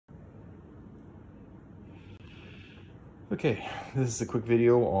Okay, this is a quick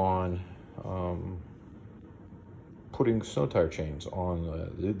video on putting snow tire chains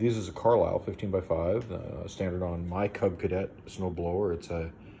on. This is a Carlisle 15x5, standard on my Cub Cadet snowblower. It's a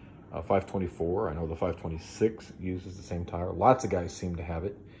 524. I know the 526 uses the same tire. Lots of guys seem to have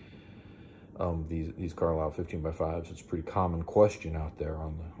it. These Carlisle 15x5s. It's a pretty common question out there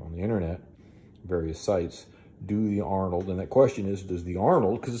on the internet, various sites. Do the Arnold, and that question is, does the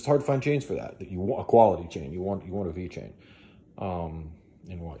Arnold, because it's hard to find chains for that you want a quality chain, you want a V chain,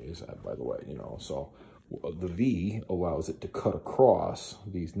 and why is that, by the way? So the V allows it to cut across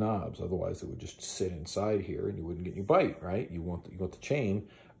these knobs, otherwise it would just sit inside here and you wouldn't get any bite, right? You want the chain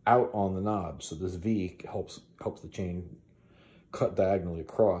out on the knob, so this V helps the chain cut diagonally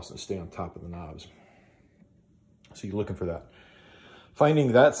across and stay on top of the knobs. So you're looking for that.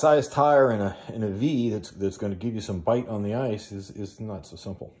 Finding that size tire in a V that's going to give you some bite on the ice is not so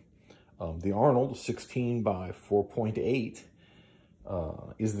simple. The Arnold 16x14.8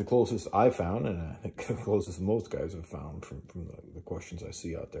 is the closest I've found, and I think the closest most guys have found from the questions I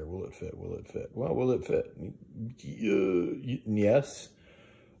see out there. Will it fit? Will it fit? Well, will it fit? Yes.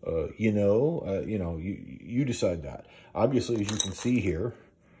 You decide that. Obviously, as you can see here,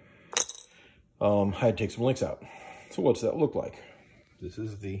 I had to take some links out. So what's that look like? This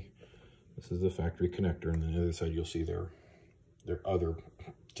is the factory connector, and on the other side you'll see their other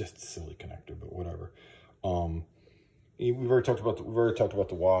just silly connector, but whatever. We've already talked about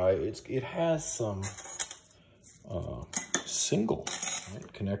the Y. It has some single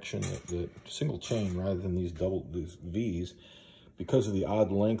connection, the single chain rather than these V's, because of the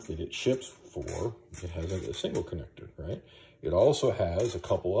odd length that it ships for. It has a single connector, right? It also has a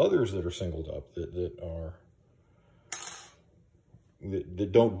couple others that are singled up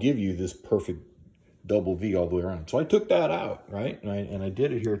that don't give you this perfect double V all the way around. So I took that out, right? And I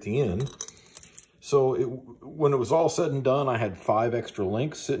did it here at the end. So when it was all said and done, I had 5 extra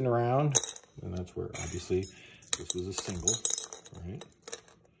links sitting around, and that's where obviously this was a single, right?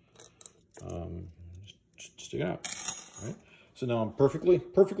 Just stick it out, right? So now I'm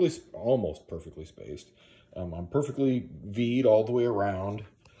almost perfectly spaced. I'm perfectly V'd all the way around.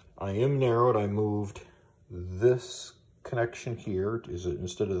 I am narrowed. I moved this connection here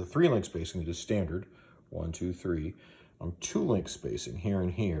instead of the 3-link spacing that is standard, 1, 2, 3, I'm 2-link spacing here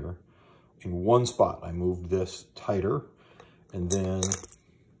and here in one spot. I moved this tighter, and then,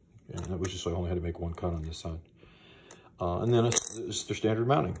 and that was just so I only had to make one cut on this side. And then it's their standard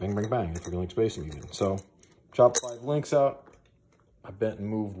mounting, bang, bang, bang, 3-link spacing again. So chopped 5 links out. I bent and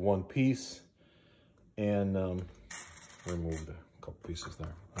moved one piece, and removed a couple pieces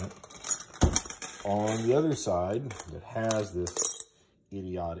there, right? On the other side, that has this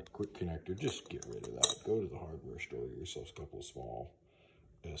idiotic quick connector, just get rid of that. Go to the hardware store, get yourself a couple of small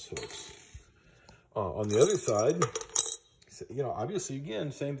S-hooks. On the other side, obviously,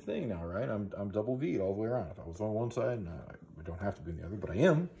 again, same thing now, right? I'm double V'd all the way around. If I was on one side, and I don't have to be on the other, but I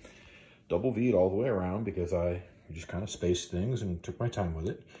am double V'd all the way around because I just kind of spaced things and took my time with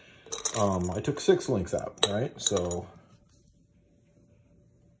it. I took 6 links out, right? So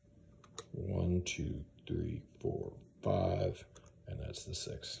 1, 2, 3, 4, 5, and that's the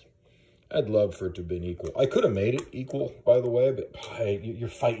 6. I'd love for it to have been equal. I could have made it equal, by the way, but you're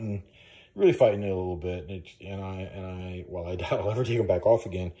really fighting it a little bit. Well, I doubt I'll ever take them back off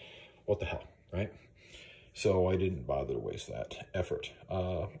again. What the hell, right? So I didn't bother to waste that effort.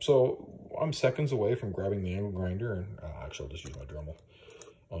 So I'm seconds away from grabbing the angle grinder, and actually I'll just use my Dremel.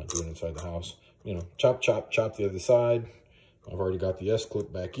 Do it inside the house. Chop the other side. I've already got the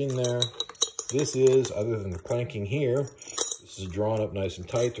S-clip back in there. This is, other than the clanking here, this is drawn up nice and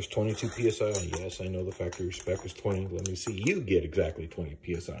tight. There's 22 PSI on it. Yes, I know the factory spec is 20. Let me see you get exactly 20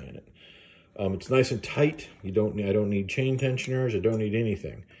 PSI in it. It's nice and tight. I don't need chain tensioners. I don't need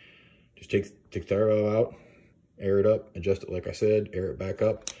anything. Just take the tire out, air it up, adjust it like I said, air it back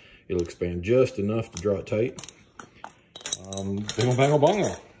up. It'll expand just enough to draw it tight. Bingo, bango,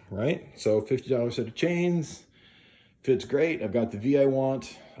 bongo, right? So $50 set of chains. Fits great. I've got the V I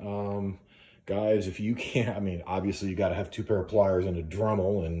want. Guys, if you can't, obviously you got to have 2 pair of pliers and a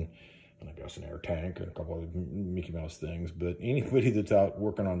Dremel and I guess an air tank and a couple of Mickey Mouse things. But anybody that's out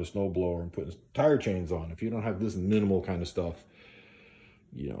working on a snowblower and putting tire chains on, if you don't have this minimal kind of stuff,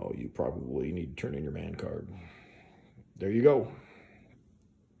 you probably need to turn in your man card. There you go.